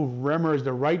had to move Remmer as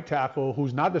the right tackle,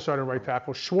 who's not the starting right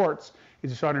tackle. Schwartz is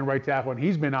the starting right tackle, and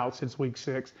he's been out since week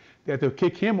 6. They had to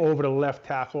kick him over to left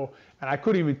tackle, and I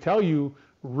couldn't even tell you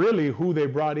really who they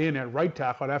brought in at right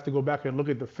tackle. I'd have to go back and look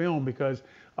at the film because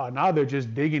now they're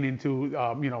just digging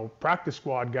into practice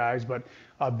squad guys, but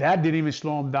that didn't even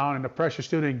slow them down, and the pressure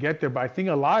still didn't get there. But I think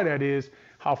a lot of that is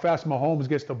how fast Mahomes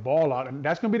gets the ball out, and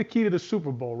that's going to be the key to the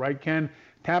Super Bowl, right? Can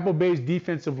Tampa Bay's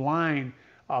defensive line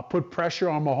put pressure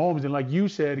on Mahomes and, like you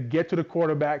said, get to the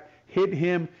quarterback, hit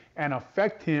him, and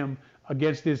affect him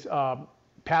against this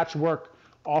patchwork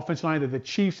offensive line that the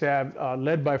Chiefs have,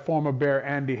 led by former Bear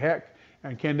Andy Heck?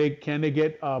 And can they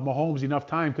get Mahomes enough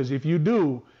time? Because if you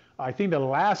do, I think the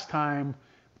last time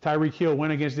Tyreek Hill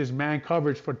went against this man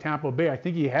coverage for Tampa Bay, I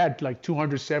think he had like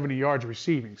 270 yards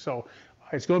receiving. So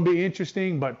it's going to be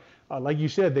interesting, but like you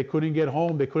said, they couldn't get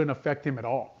home. They couldn't affect him at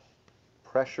all.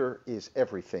 Pressure is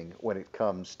everything when it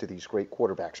comes to these great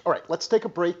quarterbacks. All right, let's take a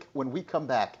break. When we come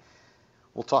back,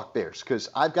 we'll talk Bears, because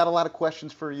I've got a lot of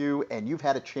questions for you, and you've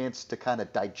had a chance to kind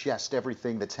of digest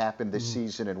everything that's happened this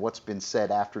season and what's been said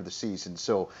after the season.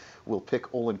 So we'll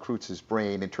pick Olin Kreutz's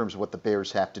brain in terms of what the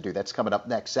Bears have to do. That's coming up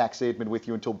next. Zach Zaidman with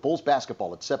you until Bulls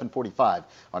basketball at 7:45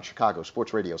 on Chicago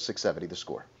Sports Radio 670 The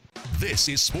Score. This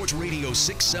is Sports Radio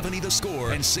 670 The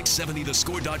Score and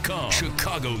 670thescore.com,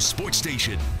 Chicago Sports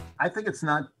Station. I think it's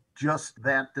not just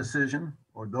that decision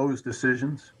or those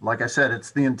decisions. Like I said,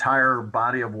 it's the entire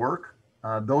body of work.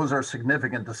 Those are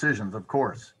significant decisions, of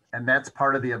course, and that's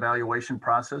part of the evaluation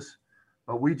process.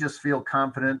 But we just feel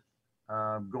confident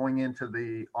going into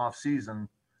the offseason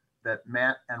that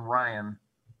Matt and Ryan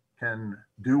can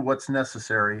do what's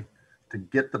necessary to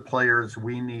get the players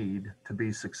we need to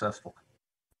be successful.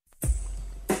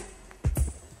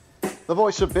 The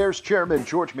voice of Bears chairman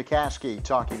George McCaskey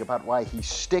talking about why he's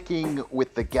sticking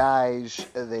with the guys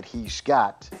that he's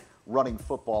got running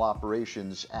football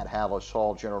operations at Halas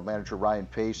Hall. General Manager Ryan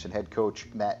Pace and head coach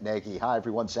Matt Nagy. Hi,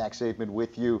 everyone. Zach Zaidman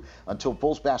with you until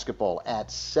Bulls basketball at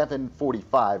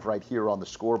 7:45 right here on The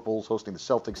Score. Bulls hosting the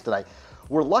Celtics tonight.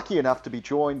 We're lucky enough to be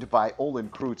joined by Olin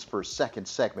Kreutz for a second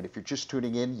segment. If you're just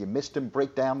tuning in, you missed him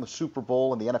break down the Super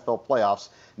Bowl and the NFL playoffs.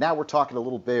 Now we're talking a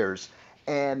little Bears.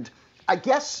 And I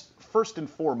guess first and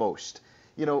foremost,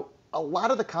 a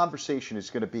lot of the conversation is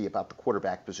going to be about the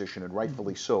quarterback position, and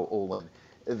rightfully so, Olin,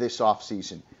 this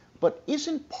offseason. But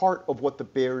isn't part of what the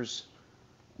Bears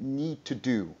need to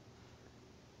do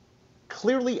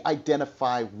clearly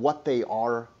identify what they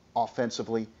are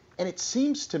offensively? And it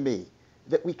seems to me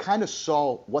that we kind of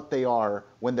saw what they are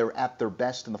when they're at their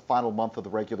best in the final month of the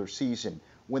regular season,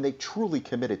 when they truly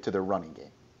committed to their running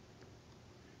game.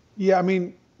 Yeah, I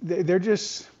mean, they're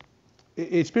just...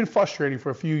 It's been frustrating for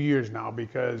a few years now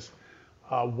because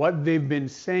what they've been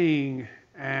saying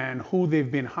and who they've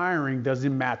been hiring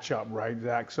doesn't match up, right,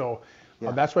 Zach? So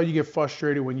that's why you get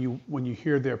frustrated when you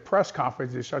hear their press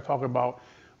conference. They start talking about,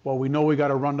 well, we know we got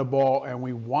to run the ball and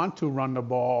we want to run the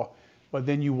ball, but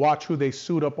then you watch who they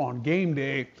suit up on game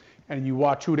day and you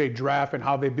watch who they draft and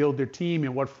how they build their team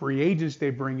and what free agents they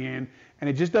bring in, and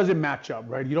it just doesn't match up,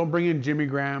 right? You don't bring in Jimmy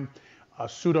Graham,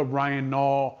 suit up Ryan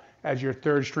Nall as your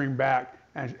third string back,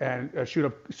 and suit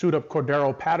up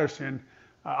Cordero Patterson.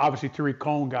 Obviously, Tariq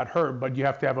Cohen got hurt, but you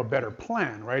have to have a better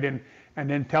plan, right? And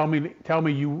then tell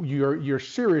me you're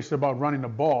serious about running the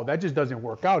ball. That just doesn't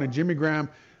work out. And Jimmy Graham,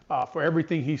 for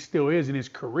everything he still is in his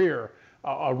career,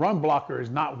 a run blocker is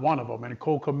not one of them. And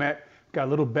Cole Kmet got a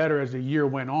little better as the year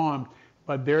went on,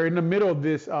 but they're in the middle of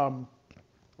this.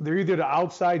 They're either the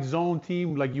outside zone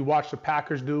team, like you watch the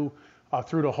Packers do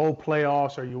through the whole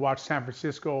playoffs, or you watch San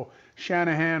Francisco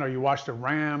Shanahan, or you watch the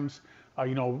Rams.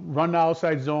 Run the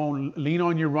outside zone, lean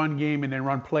on your run game, and then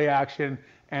run play action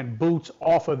and boots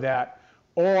off of that.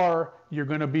 Or you're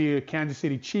going to be a Kansas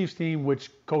City Chiefs team,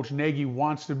 which Coach Nagy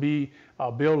wants to be,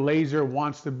 Bill Lazor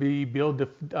wants to be, Bill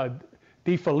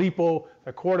DeFilippo,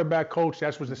 the quarterback coach.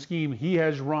 That's was the scheme he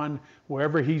has run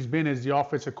wherever he's been as the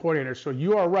offensive coordinator. So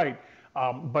you are right.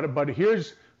 But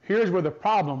here's where the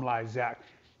problem lies, Zach.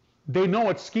 They know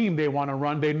what scheme they want to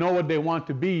run. They know what they want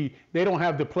to be. They don't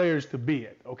have the players to be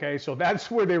it, okay? So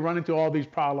that's where they run into all these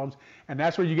problems, and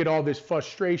that's where you get all this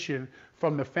frustration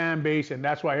from the fan base, and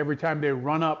that's why every time they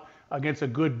run up against a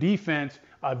good defense,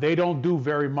 they don't do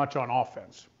very much on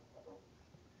offense.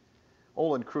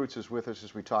 Olin Kreutz is with us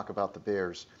as we talk about the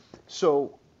Bears.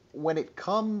 So when it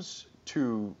comes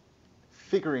to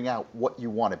figuring out what you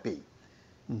want to be,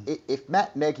 if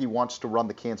Matt Nagy wants to run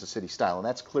the Kansas City style, and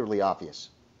that's clearly obvious,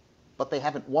 but they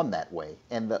haven't won that way.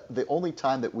 And the only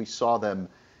time that we saw them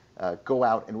go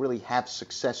out and really have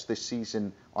success this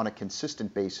season on a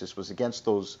consistent basis was against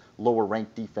those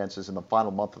lower-ranked defenses in the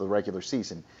final month of the regular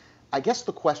season. I guess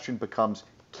the question becomes,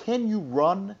 can you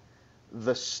run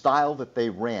the style that they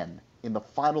ran in the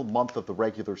final month of the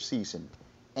regular season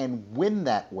and win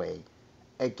that way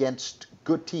against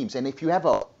good teams? And if you have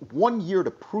 1 year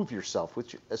to prove yourself,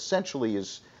 which essentially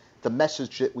is the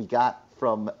message that we got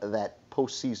from that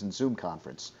postseason Zoom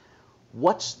conference,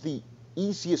 what's the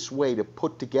easiest way to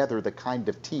put together the kind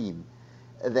of team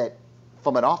that,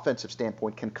 from an offensive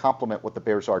standpoint, can complement what the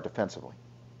Bears are defensively?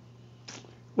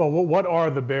 Well, what are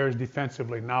the Bears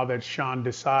defensively now that Sean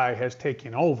Desai has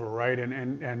taken over, right?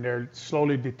 And they're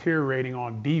slowly deteriorating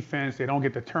on defense. They don't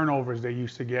get the turnovers they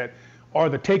used to get, or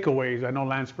the takeaways. I know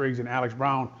Lance Briggs and Alex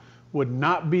Brown would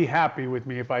not be happy with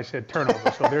me if I said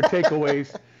turnovers. So their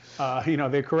takeaways,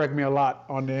 they correct me a lot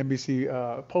on the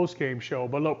NBC post-game show.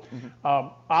 But look,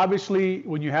 obviously,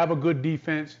 when you have a good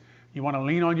defense, you want to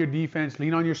lean on your defense,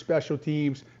 lean on your special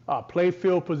teams, play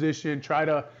field position, try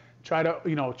to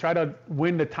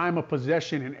win the time of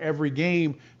possession in every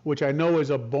game, which I know is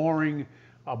a boring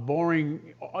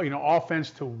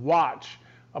offense to watch,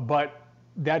 but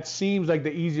that seems like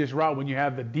the easiest route when you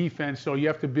have the defense. So you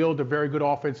have to build a very good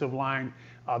offensive line.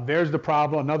 There's the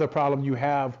problem. Another problem you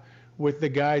have with the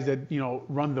guys that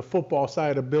run the football side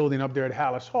of the building up there at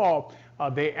Hallis Hall.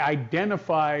 They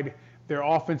identified their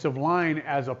offensive line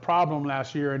as a problem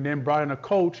last year, and then brought in a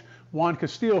coach, Juan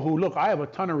Castillo, who, look, I have a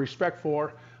ton of respect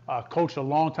for. Coached a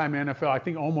long time in the NFL, I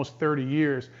think almost 30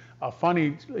 years. A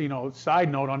funny, side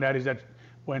note on that is that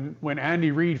when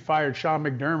Andy Reid fired Sean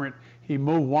McDermott, he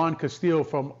moved Juan Castillo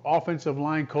from offensive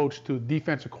line coach to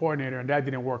defensive coordinator, and that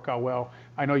didn't work out well.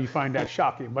 I know you find that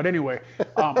shocking, but anyway,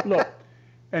 look.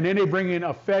 And then they bring in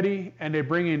Affetti and they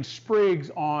bring in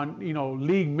Spriggs on,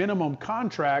 league minimum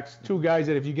contracts. Two guys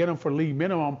that if you get them for league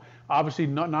minimum, obviously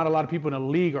not a lot of people in the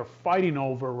league are fighting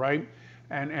over, right?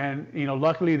 And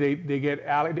luckily they get,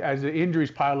 as the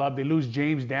injuries pile up, they lose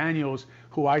James Daniels,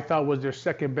 who I thought was their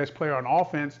second best player on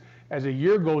offense as the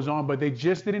year goes on, but they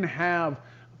just didn't have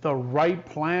the right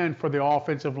plan for the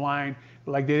offensive line.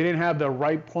 Like they didn't have the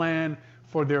right plan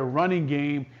for their running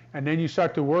game. And then you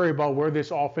start to worry about where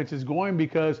this offense is going,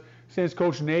 because since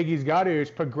Coach Nagy's got here, it's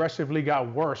progressively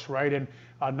got worse, right? And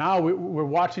now we're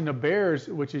watching the Bears,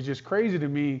 which is just crazy to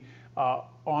me,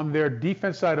 on their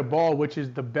defense side of the ball, which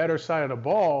is the better side of the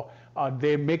ball.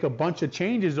 They make a bunch of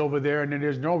changes over there, and then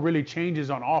there's no really changes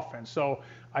on offense. So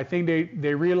I think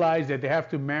they realize that they have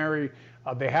to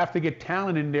they have to get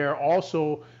talent in there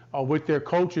also with their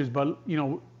coaches. But,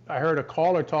 I heard a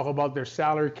caller talk about their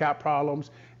salary cap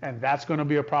problems, and that's going to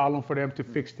be a problem for them to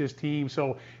fix this team.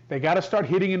 So they got to start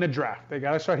hitting in the draft. They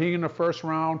got to start hitting in the first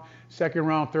round, second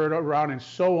round, third round, and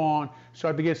so on.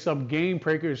 Start to get some game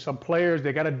breakers, some players.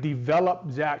 They got to develop,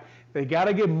 Zach. They got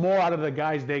to get more out of the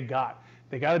guys they got.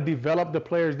 They got to develop the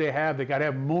players they have. They got to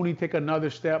have Mooney take another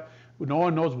step. No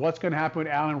one knows what's going to happen with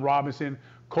Allen Robinson.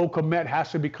 Cole Kmet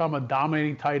has to become a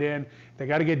dominating tight end. They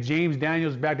got to get James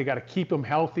Daniels back. They got to keep him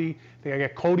healthy. They got to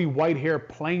get Cody Whitehair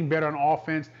playing better on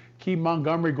offense, keep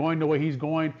Montgomery going the way he's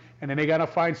going, and then they got to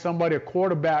find somebody, a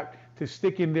quarterback, to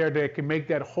stick in there that can make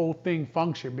that whole thing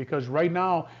function. Because right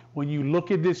now, when you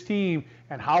look at this team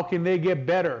and how can they get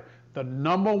better, The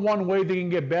number one way they can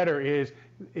get better is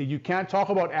you can't talk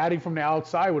about adding from the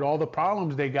outside with all the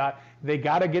problems they got. They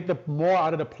got to get more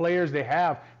out of the players they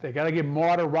have. They got to get more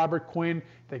out of Robert Quinn.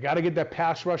 They got to get that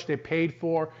pass rush they paid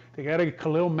for. They got to get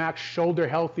Khalil Mack's shoulder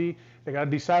healthy. They got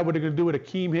to decide what they're going to do with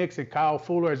Akeem Hicks and Kyle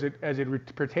Fuller as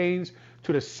it pertains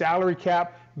to the salary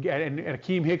cap. And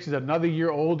Akeem Hicks is another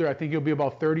year older. I think he'll be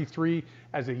about 33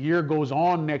 as the year goes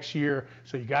on next year.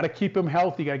 So you got to keep him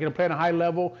healthy. You got to get him playing at a high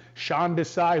level. Sean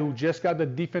Desai, who just got the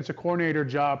defensive coordinator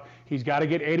job, he's got to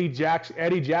get Eddie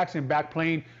Jackson back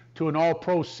playing to an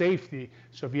all-pro safety.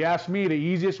 So if you ask me, the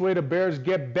easiest way the Bears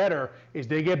get better is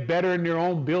they get better in their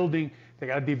own building. They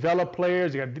got to develop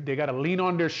players. They got to lean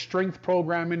on their strength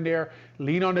program in there,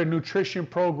 lean on their nutrition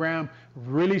program,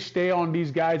 really stay on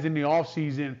these guys in the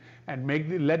offseason and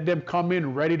let them come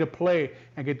in ready to play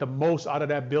and get the most out of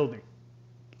that building.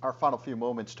 Our final few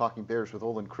moments talking Bears with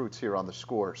Olin Kreutz here on The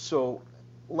Score. So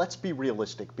let's be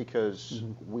realistic because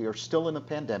we are still in a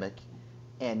pandemic,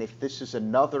 and if this is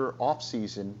another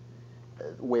offseason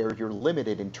where you're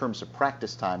limited in terms of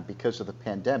practice time because of the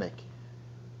pandemic,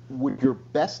 would your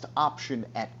best option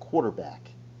at quarterback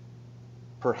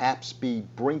perhaps be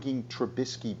bringing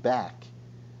Trubisky back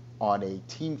on a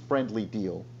team-friendly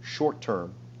deal,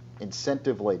 short-term,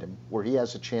 incentive-laden, where he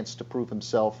has a chance to prove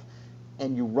himself,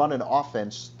 and you run an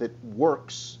offense that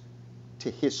works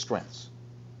to his strengths?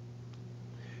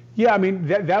 Yeah, I mean,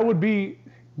 that would be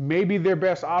maybe their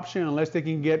best option unless they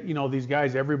can get, these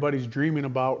guys everybody's dreaming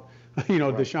about, right.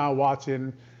 Deshaun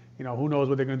Watson, who knows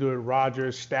what they're going to do with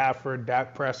Rodgers, Stafford,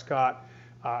 Dak Prescott.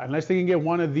 Unless they can get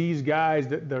one of these guys,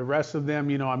 the rest of them,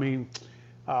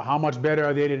 how much better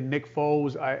are they than Nick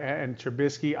Foles and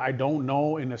Trubisky? I don't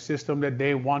know in the system that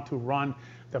they want to run.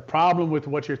 The problem with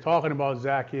what you're talking about,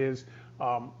 Zach, is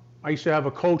I used to have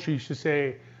a coach who used to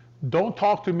say, don't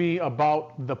talk to me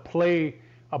about the play,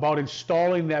 about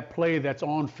installing that play that's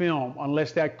on film,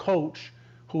 unless that coach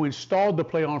who installed the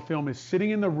play on film is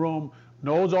sitting in the room,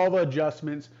 knows all the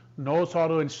adjustments, knows how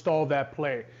to install that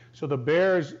play. So the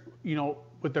Bears,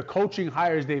 with the coaching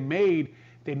hires they made,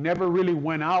 they never really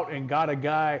went out and got a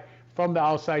guy from the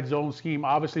outside zone scheme.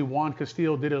 Obviously, Juan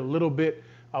Castillo did it a little bit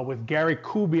with Gary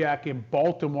Kubiak in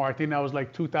Baltimore. I think that was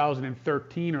like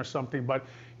 2013 or something. But,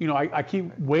 I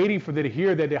keep waiting for them to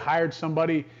hear that they hired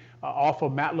somebody off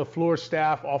of Matt LaFleur's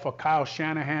staff, off of Kyle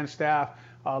Shanahan's staff.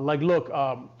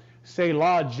 Say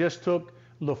just took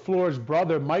LaFleur's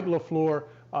brother, Mike LaFleur,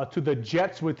 to the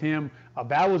Jets with him.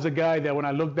 That was a guy that when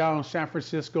I looked down on San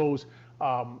Francisco's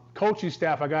coaching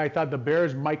staff, a guy I thought the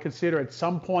Bears might consider at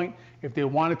some point if they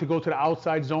wanted to go to the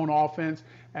outside zone offense.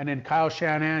 And then Kyle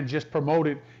Shanahan just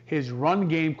promoted his run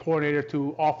game coordinator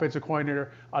to offensive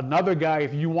coordinator. Another guy,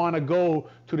 if you want to go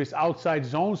to this outside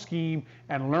zone scheme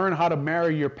and learn how to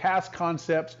marry your pass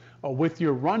concepts with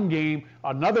your run game,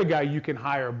 another guy you can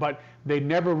hire. But they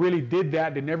never really did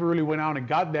that. They never really went out and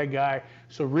got that guy.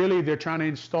 So really they're trying to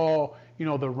install,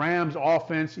 the Rams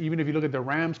offense. Even if you look at the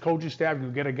Rams coaching staff, you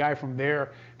can get a guy from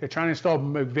there. They're trying to install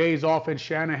McVay's offense,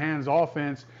 Shanahan's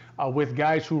offense with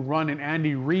guys who run an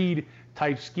Andy Reid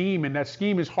type scheme, and that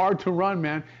scheme is hard to run,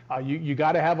 man. You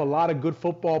got to have a lot of good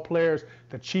football players.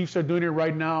 The Chiefs are doing it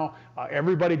right now.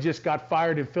 Everybody just got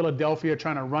fired in Philadelphia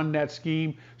trying to run that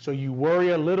scheme, so you worry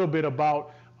a little bit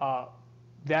about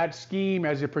that scheme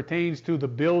as it pertains to the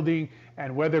building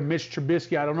and whether Mitch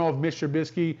Trubisky, I don't know if Mitch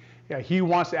Trubisky,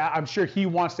 I'm sure he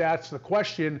wants to ask the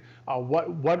question,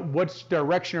 what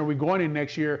direction are we going in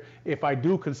next year if I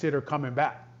do consider coming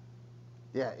back?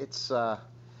 Yeah, it's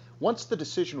once the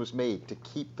decision was made to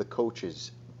keep the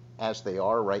coaches as they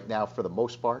are right now for the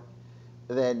most part,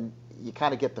 then you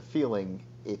kind of get the feeling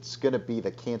it's going to be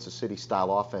the Kansas City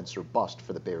style offense or bust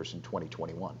for the Bears in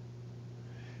 2021.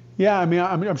 Yeah,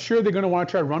 I'm sure they're going to want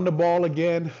to try to run the ball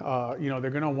again. They're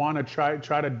going to want to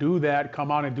try to do that,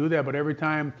 come out and do that. But every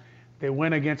time they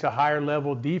went against a higher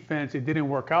level defense, it didn't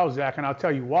work out, Zach. And I'll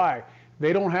tell you why.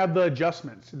 They don't have the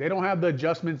adjustments. They don't have the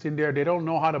adjustments in there. They don't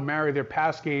know how to marry their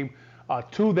pass game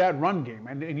to that run game.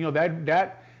 And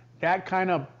that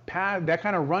kind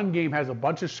of run game has a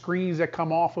bunch of screens that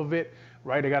come off of it,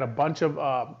 right? They got a bunch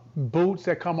of boots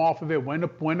that come off of it. When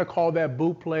to call that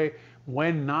boot play,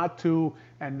 when not to,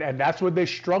 and that's what they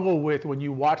struggle with when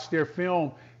you watch their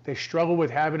film. They struggle with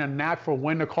having a knack for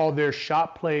when to call their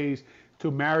shot plays to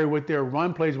marry with their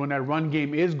run plays when that run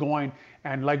game is going.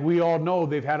 And like we all know,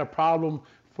 they've had a problem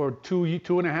for two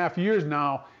and a half years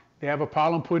now. They have a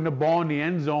problem putting the ball in the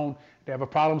end zone. They have a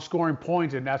problem scoring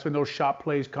points, and that's when those shot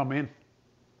plays come in.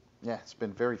 Yeah, it's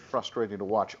been very frustrating to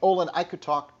watch. Olin, I could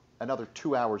talk another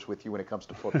 2 hours with you when it comes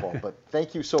to football. But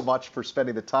thank you so much for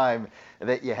spending the time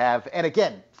that you have. And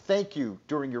again, thank you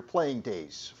during your playing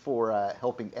days for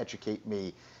helping educate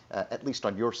me, at least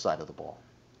on your side of the ball.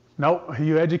 No,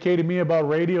 you educated me about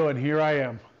radio, and here I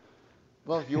am.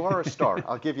 Well, you are a star.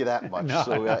 I'll give you that much. No,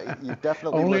 so you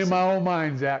definitely only listen. in my own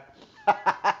mind, Zach.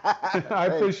 I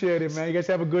appreciate it, man. You guys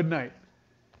have a good night.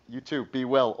 You too. Be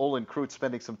well. Olin Kreutz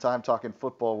spending some time talking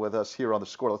football with us here on The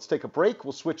Score. Let's take a break.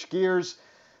 We'll switch gears.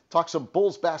 Talk some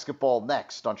Bulls basketball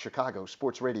next on Chicago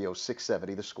Sports Radio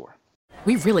 670 The Score.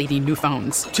 We really need new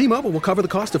phones. T-Mobile will cover the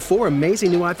cost of 4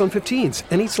 amazing new iPhone 15s,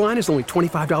 and each line is only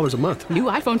 $25 a month. New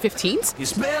iPhone 15s?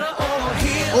 It's better over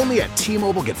here. Only at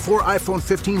T-Mobile, get 4 iPhone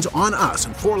 15s on us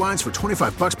and 4 lines for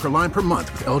 $25 per line per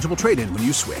month with eligible trade-in when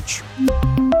you switch.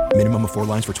 Minimum of 4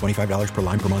 lines for $25 per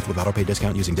line per month with autopay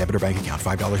discount using debit or bank account.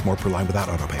 $5 more per line without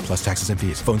autopay, plus taxes and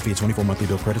fees. Phone fee at 24 monthly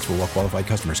bill credits for well-qualified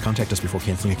customers. Contact us before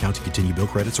canceling account to continue bill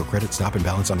credits or credit stop and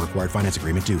balance on required finance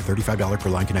agreement due. $35 per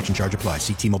line connection charge applies.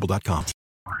 See T-Mobile.com.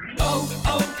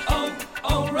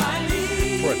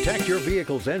 O'Reilly. Protect your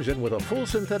vehicle's engine with a full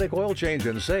synthetic oil change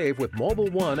and save with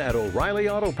Mobil 1 at O'Reilly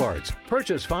Auto Parts.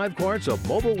 Purchase 5 quarts of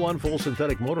Mobil 1 full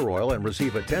synthetic motor oil and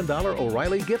receive a $10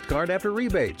 O'Reilly gift card after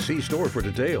rebate. See store for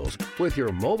details. With your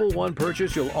Mobil 1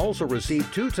 purchase, you'll also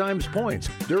receive 2 times points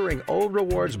during O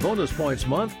Rewards Bonus Points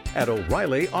Month at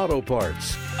O'Reilly Auto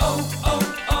Parts.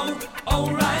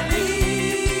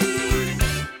 O'Reilly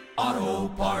Auto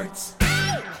Parts.